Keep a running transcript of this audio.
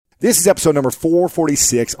This is episode number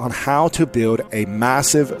 446 on how to build a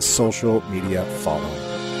massive social media following.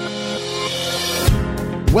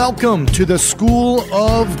 Welcome to the School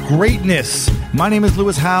of Greatness. My name is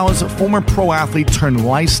Lewis Howes, former pro athlete turned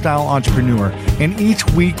lifestyle entrepreneur. And each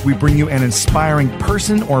week we bring you an inspiring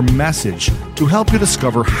person or message to help you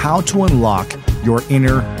discover how to unlock your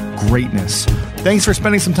inner greatness. Thanks for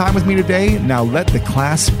spending some time with me today. Now let the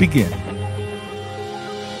class begin.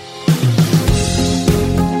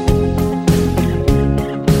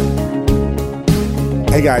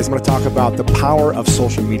 Hey guys, I'm going to talk about the power of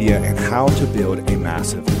social media and how to build a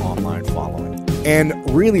massive online following. And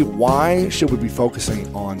really, why should we be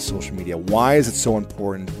focusing on social media? Why is it so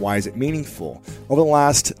important? Why is it meaningful? Over the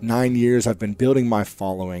last 9 years, I've been building my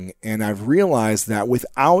following, and I've realized that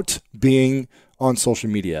without being on social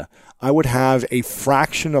media, I would have a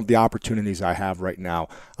fraction of the opportunities I have right now.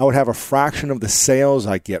 I would have a fraction of the sales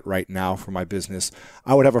I get right now for my business.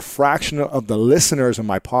 I would have a fraction of the listeners of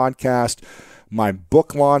my podcast. My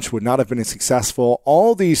book launch would not have been as successful.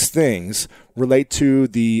 All these things relate to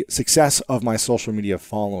the success of my social media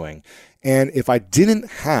following. And if I didn't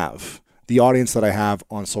have the audience that I have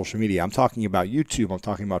on social media, I'm talking about YouTube, I'm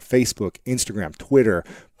talking about Facebook, Instagram, Twitter,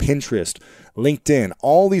 Pinterest, LinkedIn,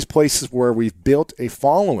 all these places where we've built a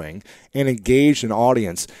following and engaged an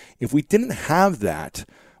audience. If we didn't have that,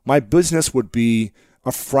 my business would be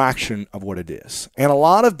a fraction of what it is. And a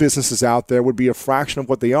lot of businesses out there would be a fraction of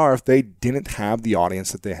what they are if they didn't have the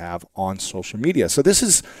audience that they have on social media. So this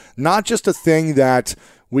is not just a thing that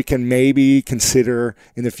we can maybe consider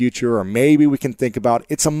in the future or maybe we can think about.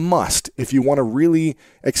 It's a must if you want to really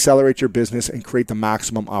accelerate your business and create the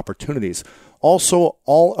maximum opportunities. Also,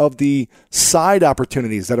 all of the side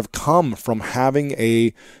opportunities that have come from having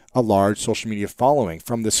a large social media following,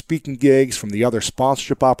 from the speaking gigs, from the other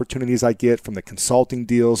sponsorship opportunities I get, from the consulting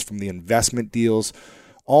deals, from the investment deals,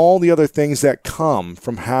 all the other things that come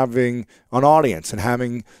from having an audience and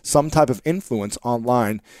having some type of influence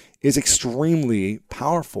online is extremely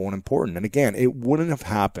powerful and important. And again, it wouldn't have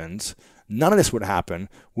happened, none of this would happen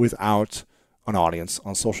without an audience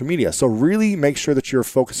on social media. So really make sure that you're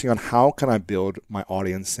focusing on how can I build my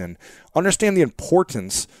audience and understand the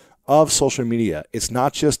importance of social media. It's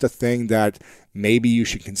not just a thing that maybe you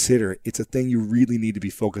should consider. It's a thing you really need to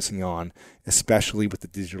be focusing on, especially with the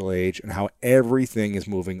digital age and how everything is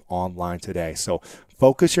moving online today. So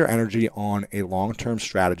focus your energy on a long-term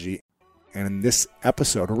strategy. And in this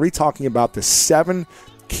episode, we're really talking about the 7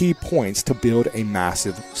 key points to build a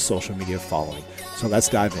massive social media following. So let's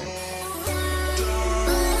dive in.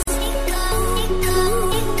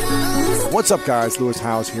 What's up, guys? Lewis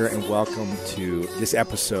Howes here, and welcome to this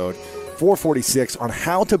episode 446 on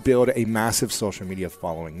how to build a massive social media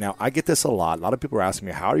following. Now, I get this a lot. A lot of people are asking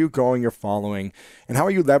me, how are you growing your following, and how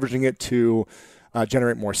are you leveraging it to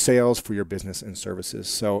generate more sales for your business and services?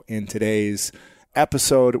 So in today's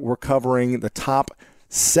episode, we're covering the top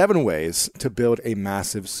 7 ways to build a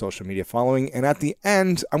massive social media following. And at the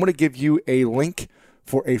end, I'm going to give you a link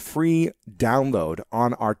for a free download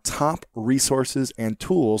on our top resources and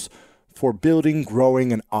tools for building,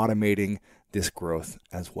 growing, and automating this growth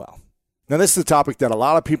as well. Now, this is a topic that a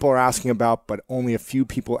lot of people are asking about, but only a few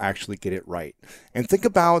people actually get it right. And think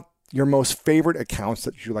about your most favorite accounts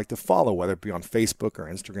that you like to follow, whether it be on Facebook or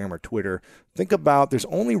Instagram or Twitter. Think about there's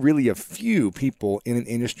only really a few people in an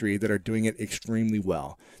industry that are doing it extremely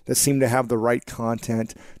well, that seem to have the right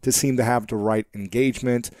content, that seem to have the right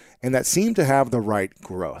engagement, and that seem to have the right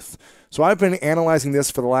growth. So I've been analyzing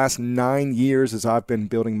this for the last 9 years as I've been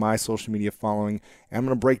building my social media following. And I'm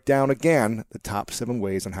going to break down again the top 7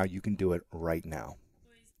 ways on how you can do it right now.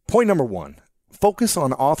 Point number 1. Focus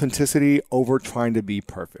on authenticity over trying to be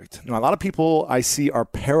perfect. Now, a lot of people I see are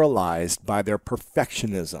paralyzed by their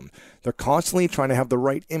perfectionism. They're constantly trying to have the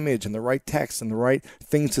right image and the right text and the right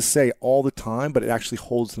things to say all the time, but it actually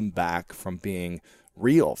holds them back from being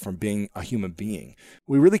real, from being a human being.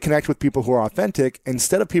 We really connect with people who are authentic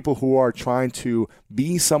instead of people who are trying to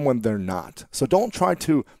be someone they're not. So don't try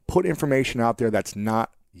to put information out there that's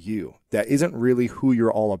not you, that isn't really who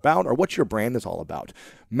you're all about or what your brand is all about.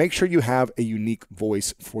 Make sure you have a unique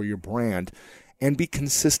voice for your brand and be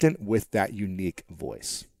consistent with that unique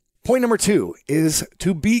voice. Point number 2 is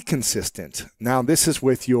to be consistent. Now, this is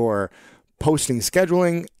with your posting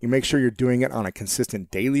scheduling. You make sure you're doing it on a consistent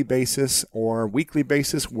daily basis or weekly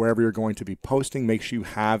basis, wherever you're going to be posting. Make sure you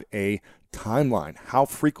have a timeline. How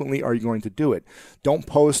frequently are you going to do it? Don't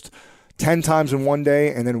post 10 times in one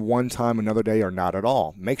day and then 1 time another day or not at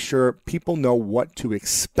all. Make sure people know what to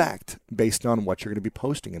expect based on what you're going to be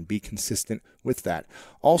posting and be consistent with that.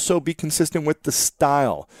 Also, be consistent with the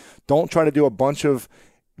style. Don't try to do a bunch of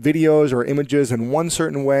videos or images in one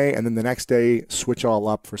certain way, and then the next day switch all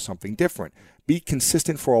up for something different. Be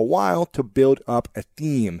consistent for a while to build up a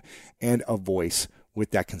theme and a voice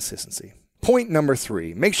with that consistency. Point number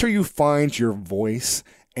 3, make sure you find your voice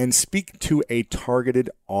and speak to a targeted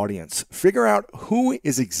audience. Figure out who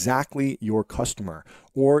is exactly your customer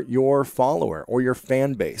or your follower or your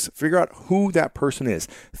fan base. Figure out who that person is.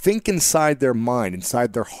 Think inside their mind,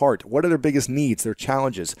 inside their heart. What are their biggest needs, their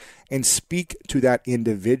challenges, and speak to that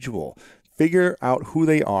individual. Figure out who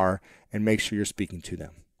they are and make sure you're speaking to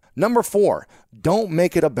them. Number 4, don't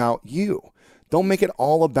make it about you. Don't make it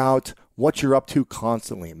all about what you're up to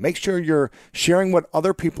constantly. Make sure you're sharing what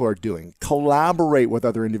other people are doing. Collaborate with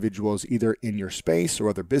other individuals, either in your space or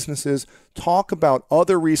other businesses. Talk about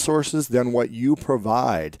other resources than what you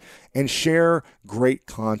provide and share great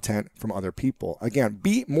content from other people. Again,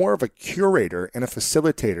 be more of a curator and a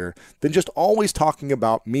facilitator than just always talking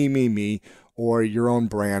about me, or your own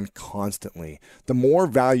brand constantly. The more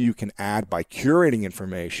value you can add by curating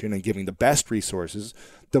information and giving the best resources,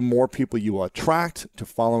 the more people you will attract to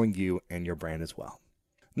following you and your brand as well.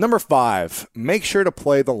 Number 5, make sure to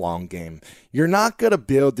play the long game. You're not going to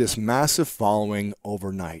build this massive following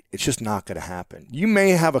overnight. It's just not going to happen. You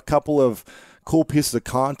may have a couple of cool pieces of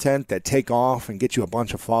content that take off and get you a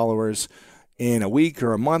bunch of followers in a week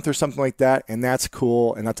or a month or something like that, and that's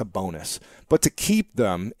cool and that's a bonus. But to keep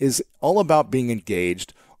them is all about being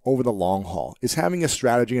engaged over the long haul. It's having a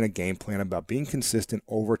strategy and a game plan about being consistent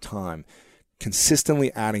over time,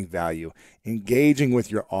 consistently adding value, engaging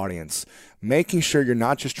with your audience, making sure you're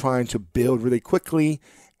not just trying to build really quickly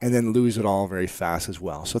and then lose it all very fast as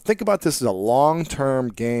well. So think about this as a long-term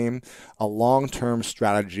game, a long-term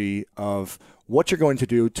strategy of what you're going to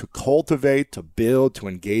do to cultivate, to build, to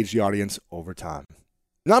engage the audience over time.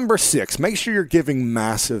 Number 6, make sure you're giving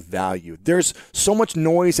massive value. There's so much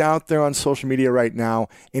noise out there on social media right now,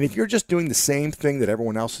 and if you're just doing the same thing that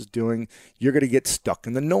everyone else is doing, you're going to get stuck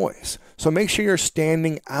in the noise. So make sure you're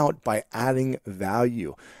standing out by adding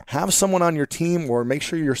value. Have someone on your team, or make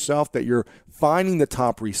sure yourself that you're finding the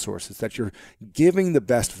top resources, that you're giving the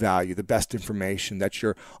best value, the best information, that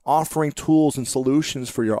you're offering tools and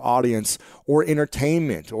solutions for your audience, or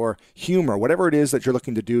entertainment or humor, whatever it is that you're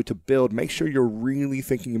looking to do to build. Make sure you're really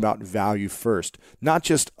thinking about value first, not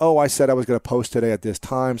just, oh, I said I was going to post today at this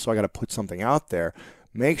time, so I got to put something out there.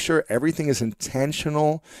 Make sure everything is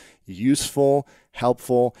intentional, useful,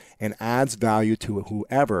 helpful, and adds value to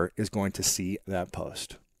whoever is going to see that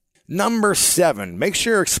post. Number 7, make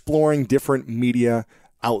sure you're exploring different media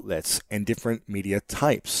outlets and different media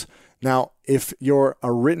types. Now, if you're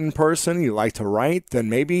a written person, you like to write, then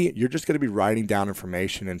maybe you're just going to be writing down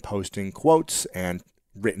information and posting quotes and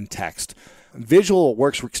written text. Visual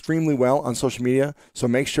works extremely well on social media, so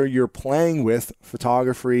make sure you're playing with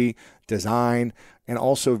photography, design, and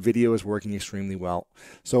also video is working extremely well.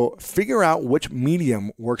 So figure out which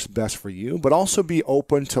medium works best for you, but also be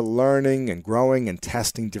open to learning and growing and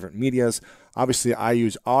testing different medias. Obviously, I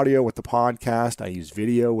use audio with the podcast, I use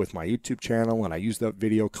video with my YouTube channel, and I use the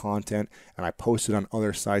video content, and I post it on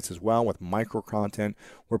other sites as well with micro content.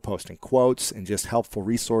 We're posting quotes and just helpful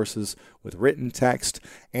resources with written text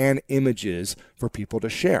and images for people to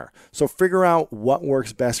share. So figure out what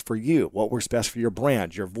works best for you, what works best for your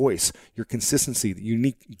brand, your voice, your consistency, the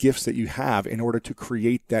unique gifts that you have in order to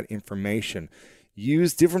create that information.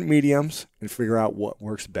 Use different mediums and figure out what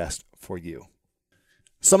works best for you.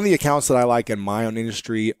 Some of the accounts that I like in my own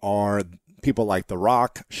industry are people like The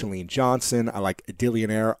Rock, Chalene Johnson. I like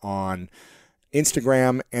Adillionaire on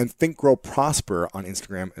Instagram, and Think Grow Prosper on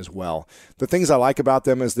Instagram as well. The things I like about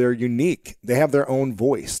them is they're unique. They have their own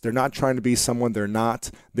voice. They're not trying to be someone they're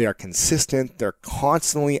not. They are consistent. They're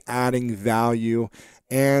constantly adding value,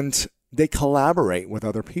 and they collaborate with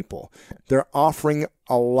other people. They're offering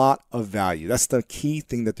a lot of value. That's the key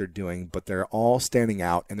thing that they're doing, but they're all standing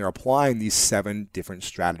out, and they're applying these 7 different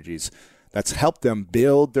strategies that's helped them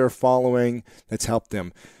build their following, that's helped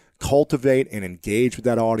them cultivate and engage with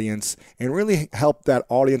that audience, and really help that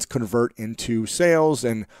audience convert into sales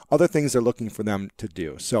and other things they're looking for them to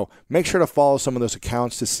do. So make sure to follow some of those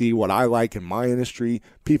accounts to see what I like in my industry,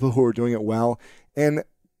 people who are doing it well, and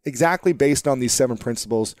exactly based on these 7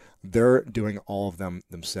 principles, they're doing all of them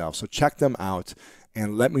themselves. So check them out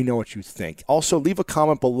and let me know what you think. Also, leave a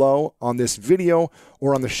comment below on this video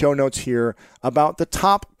or on the show notes here about the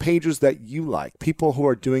top pages that you like. People who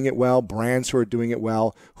are doing it well, brands who are doing it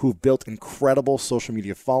well, who've built incredible social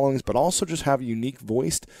media followings, but also just have a unique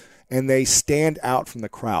voice and they stand out from the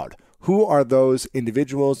crowd. Who are those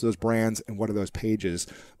individuals, those brands, and what are those pages?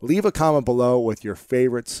 Leave a comment below with your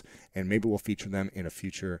favorites, and maybe we'll feature them in a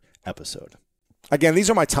future episode. Again, these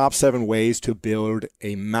are my top 7 ways to build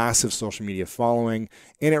a massive social media following,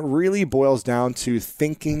 and it really boils down to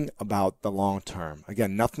thinking about the long term.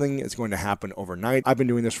 Again, nothing is going to happen overnight. I've been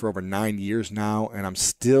doing this for over 9 years now, and I'm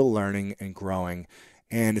still learning and growing,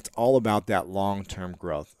 and it's all about that long-term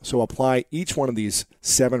growth. So apply each one of these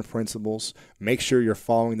 7 principles. Make sure you're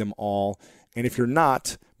following them all, and if you're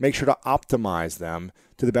not, make sure to optimize them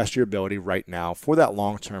to the best of your ability right now for that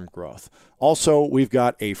long-term growth. Also, we've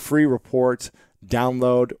got a free report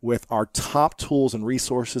download with our top tools and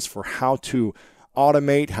resources for how to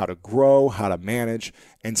automate, how to grow, how to manage,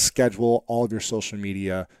 and schedule all of your social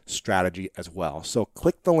media strategy as well. So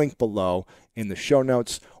click the link below in the show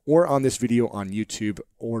notes or on this video on YouTube,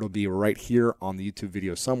 or it'll be right here on the YouTube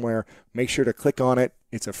video somewhere. Make sure to click on it.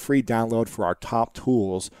 It's a free download for our top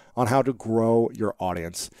tools on how to grow your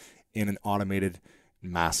audience in an automated,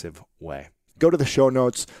 massive way. Go to the show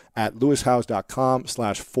notes at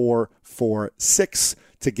lewishowes.com/446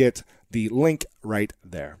 to get the link right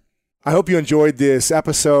there. I hope you enjoyed this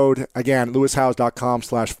episode. Again,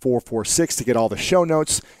 lewishowes.com/446 to get all the show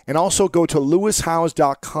notes. And also go to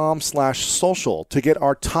lewishowes.com/social to get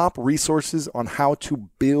our top resources on how to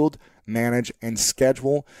build, manage, and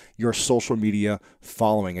schedule your social media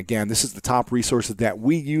following. Again, this is the top resources that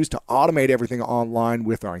we use to automate everything online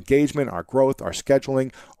with our engagement, our growth, our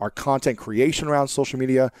scheduling, our content creation around social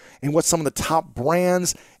media, and what some of the top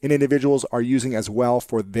brands and individuals are using as well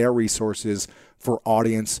for their resources for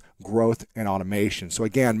audience growth and automation. So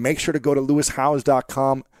again, make sure to go to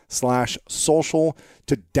lewishowes.com/social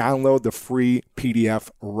to download the free PDF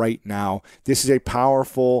right now. This is a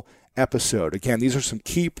powerful episode. Again, these are some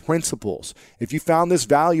key principles. If you found this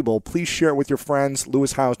valuable, please share it with your friends.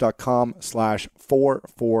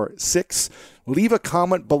 lewishowes.com/446. Leave a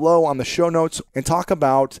comment below on the show notes and talk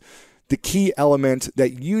about the key element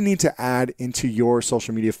that you need to add into your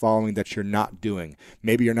social media following that you're not doing.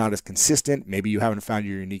 Maybe you're not as consistent. Maybe you haven't found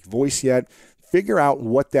your unique voice yet. Figure out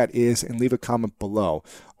what that is and leave a comment below.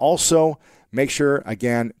 Also, make sure,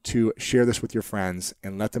 again, to share this with your friends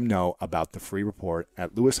and let them know about the free report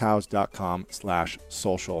at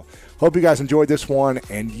lewishowes.com/social. Hope you guys enjoyed this one,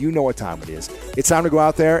 and you know what time it is. It's time to go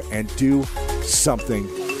out there and do something